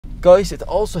Guys, it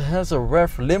also has a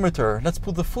rev limiter. Let's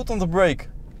put the foot on the brake.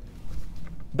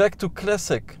 Back to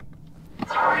classic.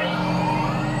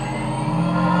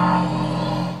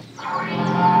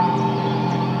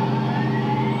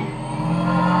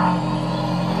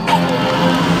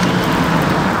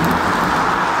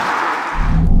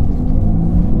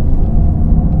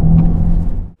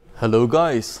 Hello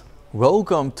guys,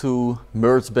 welcome to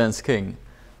MercBenzKing.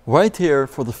 Right here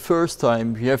for the first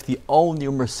time we have the all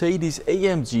new Mercedes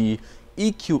AMG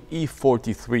EQE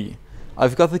 43.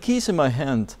 I've got the keys in my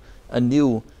hand, a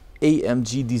new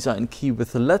AMG design key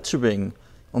with the lettering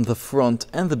on the front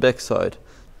and the back side.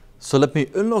 So let me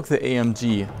unlock the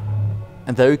AMG,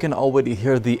 and there you can already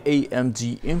hear the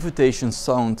AMG invitation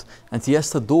sound, and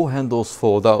yes, the door handles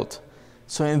fold out.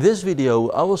 So in this video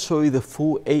I will show you the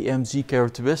full AMG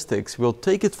characteristics. We'll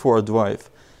take it for a drive.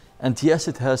 And yes,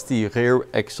 it has the rear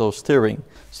axle steering.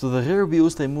 So the rear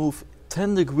wheels, they move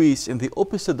 10 degrees in the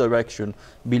opposite direction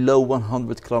below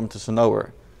 100 kilometers an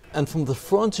hour. And from the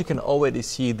front you can already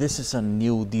see this is a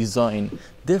new design,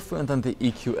 different than the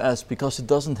EQS, because it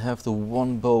doesn't have the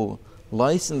one bow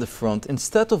lights in the front.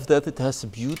 Instead of that, it has a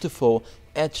beautiful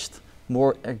edged,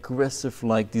 more aggressive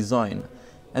like design.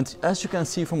 And as you can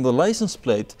see from the license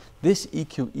plate, this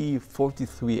EQE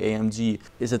 43 AMG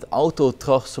is at Auto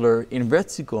Trachseler in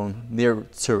Wetzikon near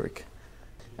Zurich.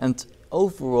 And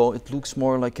overall it looks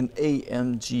more like an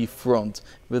AMG front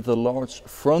with the large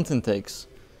front intakes.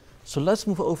 So let's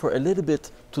move over a little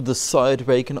bit to the side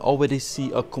where you can already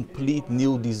see a complete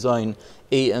new design.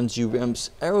 AMG rims,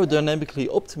 aerodynamically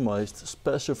optimized,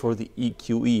 special for the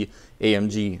EQE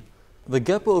AMG. The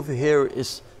gap over here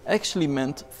is actually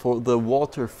meant for the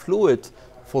water fluid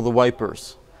for the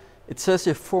wipers. It says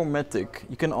here 4MATIC.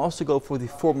 You can also go for the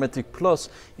 4MATIC Plus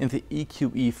in the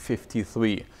EQE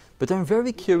 53. But I'm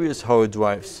very curious how it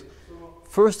drives.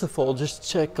 First of all, just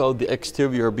check out the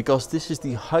exterior, because this is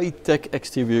the high-tech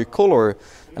exterior color.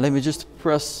 And let me just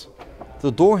press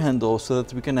the door handle so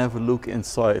that we can have a look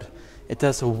inside. It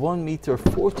has a 1 meter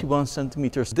 41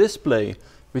 centimeters display,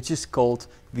 which is called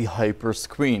the Hyper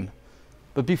Screen.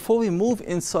 But before we move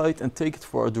inside and take it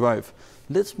for a drive,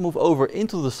 let's move over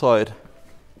into the side,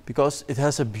 because it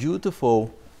has a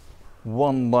beautiful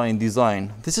one-line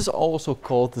design. This is also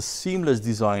called the seamless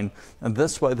design, and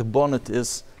that's why the bonnet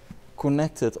is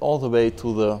connected all the way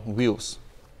to the wheels.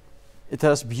 It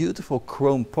has beautiful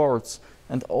chrome parts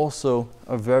and also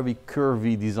a very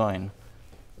curvy design.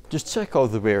 Just check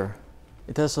out the rear.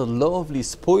 It has a lovely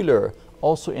spoiler,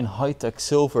 also in high-tech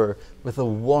silver, with a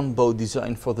one-bow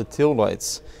design for the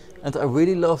taillights. And I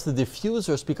really love the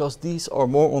diffusers, because these are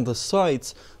more on the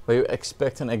sides where you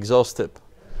expect an exhaust tip.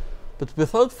 But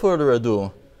without further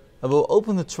ado, I will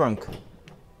open the trunk,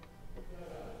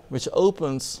 which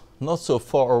opens not so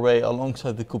far away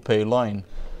alongside the coupe line.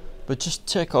 But just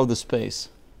check out the space.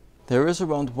 There is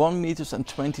around 1 meter and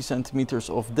 20 centimeters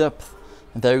of depth,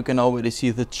 and there you can already see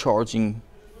the charging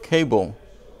cable.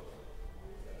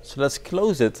 So let's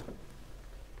close it.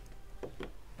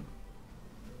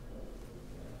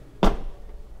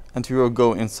 And we will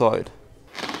go inside.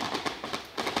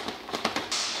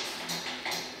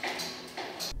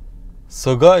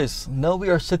 So guys, now we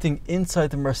are sitting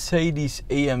inside the Mercedes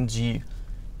AMG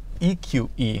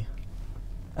EQE.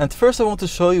 And first I want to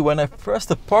show you, when I press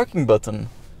the parking button,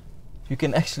 you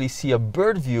can actually see a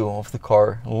bird view of the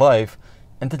car live.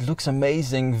 And it looks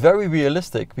amazing, very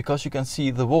realistic, because you can see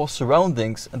the whole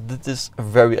surroundings, and it is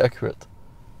very accurate.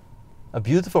 A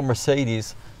beautiful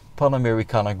Mercedes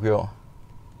Panamericana grille.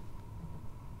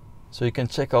 So you can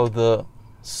check out the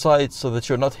sides so that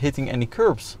you're not hitting any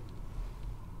curbs.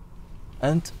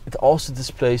 And it also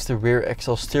displays the rear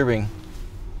axle steering.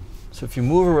 So if you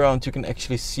move around, you can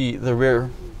actually see the rear.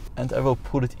 And I will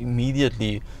put it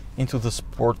immediately into the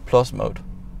Sport Plus mode.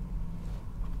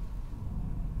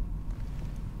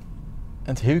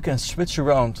 And here you can switch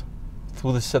around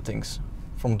through the settings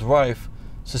from drive,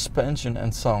 suspension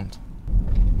and sound.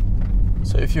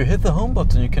 So if you hit the home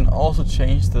button, you can also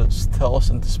change the styles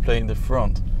and display in the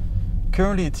front.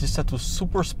 Currently it is set to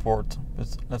Super Sport, but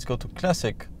let's go to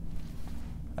Classic.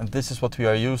 And this is what we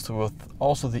are used to with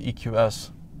also the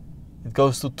EQS. It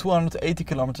goes to 280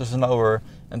 kilometers an hour,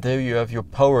 and there you have your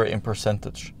power in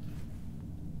percentage.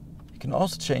 You can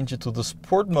also change it to the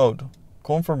Sport mode,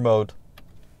 Comfort mode,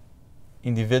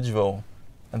 Individual,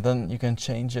 and then you can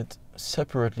change it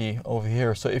separately over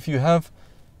here. So if you have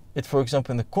it, for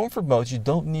example, in the Comfort mode, you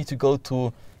don't need to go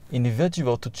to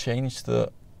Individual to change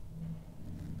the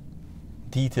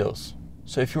details.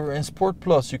 So if you're in Sport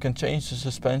Plus, you can change the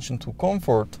suspension to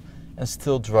Comfort and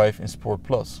still drive in Sport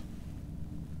Plus.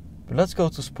 But let's go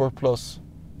to Sport Plus.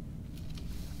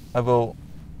 I will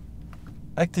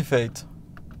activate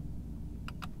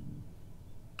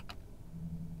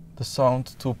the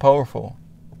sound too powerful.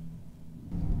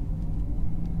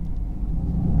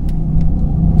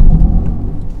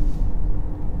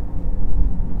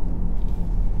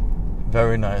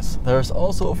 Very nice. There's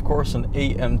also of course an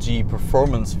AMG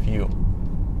performance view,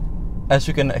 as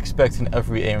you can expect in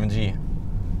every AMG.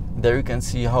 There you can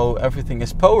see how everything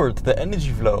is powered, the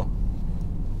energy flow.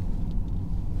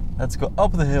 Let's go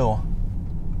up the hill.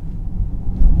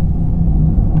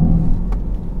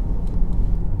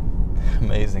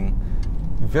 Amazing.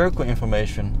 Vehicle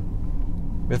information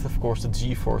with of course the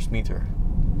G-force meter.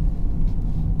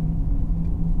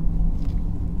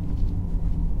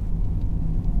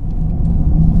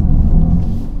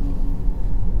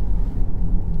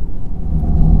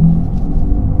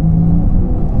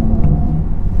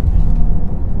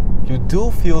 You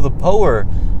do feel the power,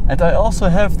 and I also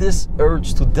have this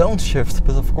urge to downshift,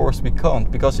 but of course we can't,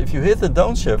 because if you hit the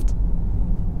downshift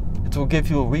it will give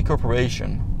you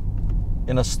recuperation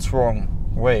in a strong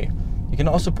way. You can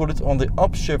also put it on the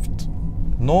upshift,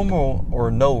 normal or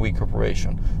no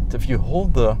recuperation. But if you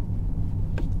hold the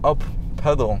up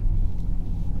pedal,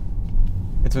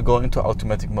 it will go into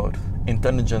automatic mode,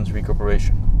 intelligent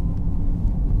recuperation.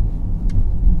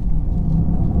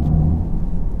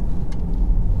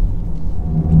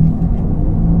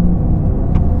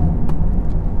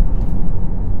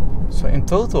 So in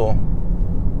total,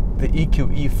 the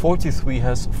EQE 43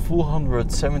 has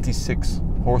 476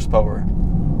 horsepower.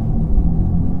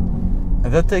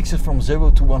 And that takes it from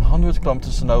 0 to 100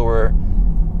 km an hour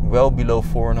well below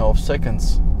 4.5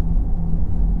 seconds.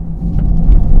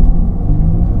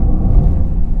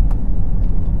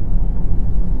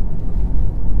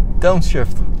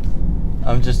 Downshift.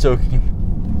 I'm just joking.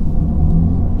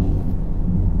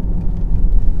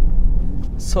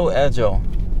 So agile.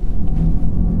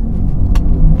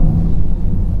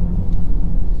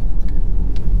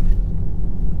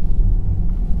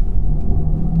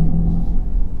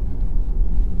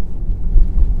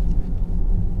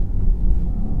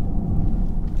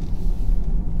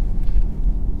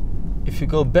 If you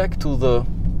go back to the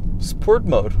sport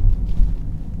mode,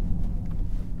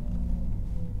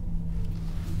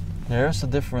 there's a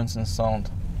difference in sound.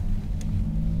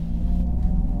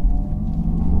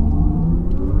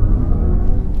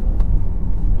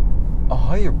 A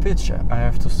higher pitch, I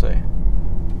have to say.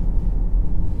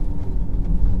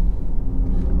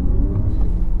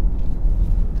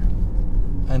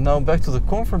 And now back to the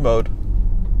comfort mode.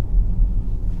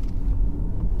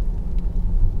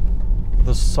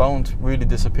 The sound really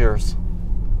disappears.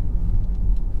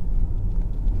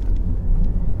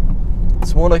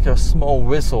 It's more like a small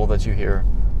whistle that you hear.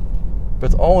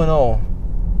 But all in all,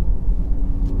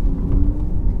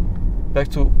 back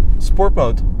to sport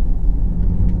mode.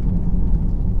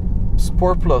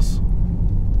 Sport Plus.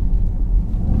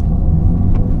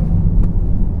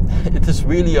 It is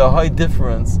really a high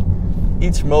difference.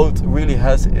 Each mode really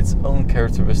has its own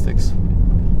characteristics.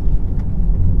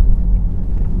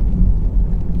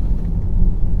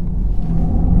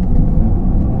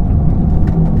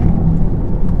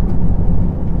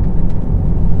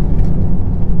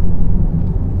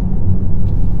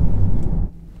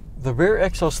 The rear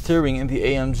axle steering in the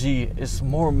AMG is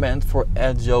more meant for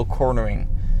agile cornering,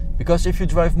 because if you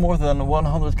drive more than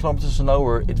 100 km an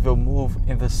hour it will move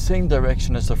in the same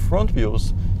direction as the front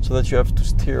wheels, so that you have to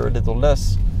steer a little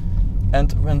less.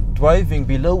 And when driving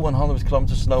below 100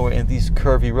 km an hour in these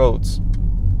curvy roads,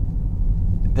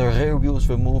 the rear wheels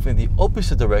will move in the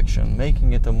opposite direction,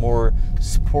 making it a more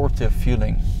sportive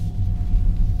feeling.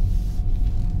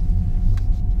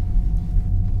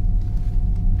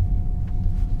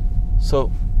 So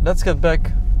let's get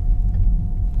back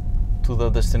to the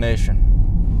destination.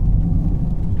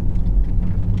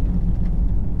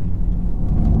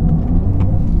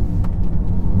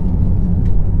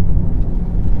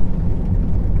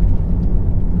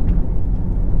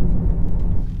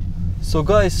 So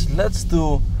guys, let's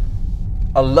do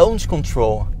a launch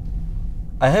control.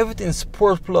 I have it in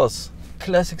Sport Plus,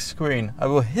 classic screen. I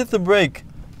will hit the brake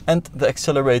and the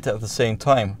accelerator at the same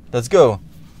time. Let's go.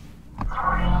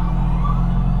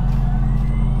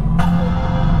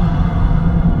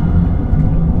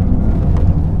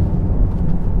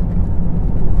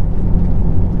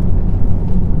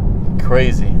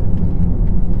 Crazy.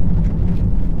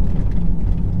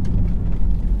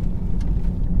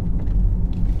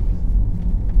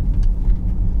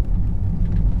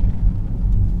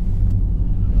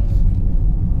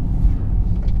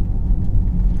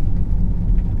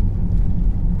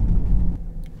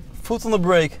 Foot on the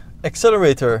brake,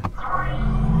 accelerator.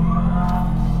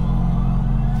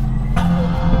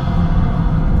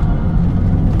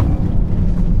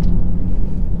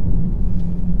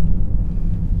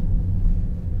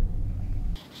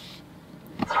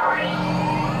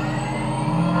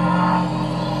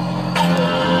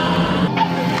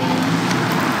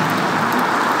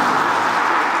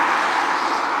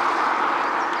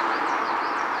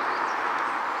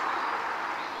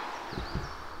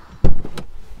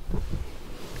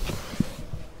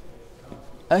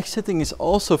 Exiting is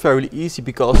also very easy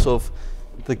because of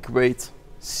the great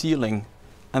sealing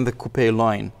and the coupe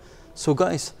line. So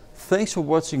guys, thanks for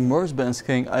watching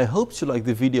MercBenzKing. I hope you liked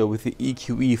the video with the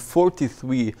EQE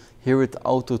 43 here at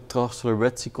Auto Trastler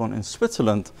Wetzikon in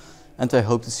Switzerland. And I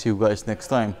hope to see you guys next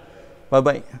time. Bye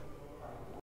bye.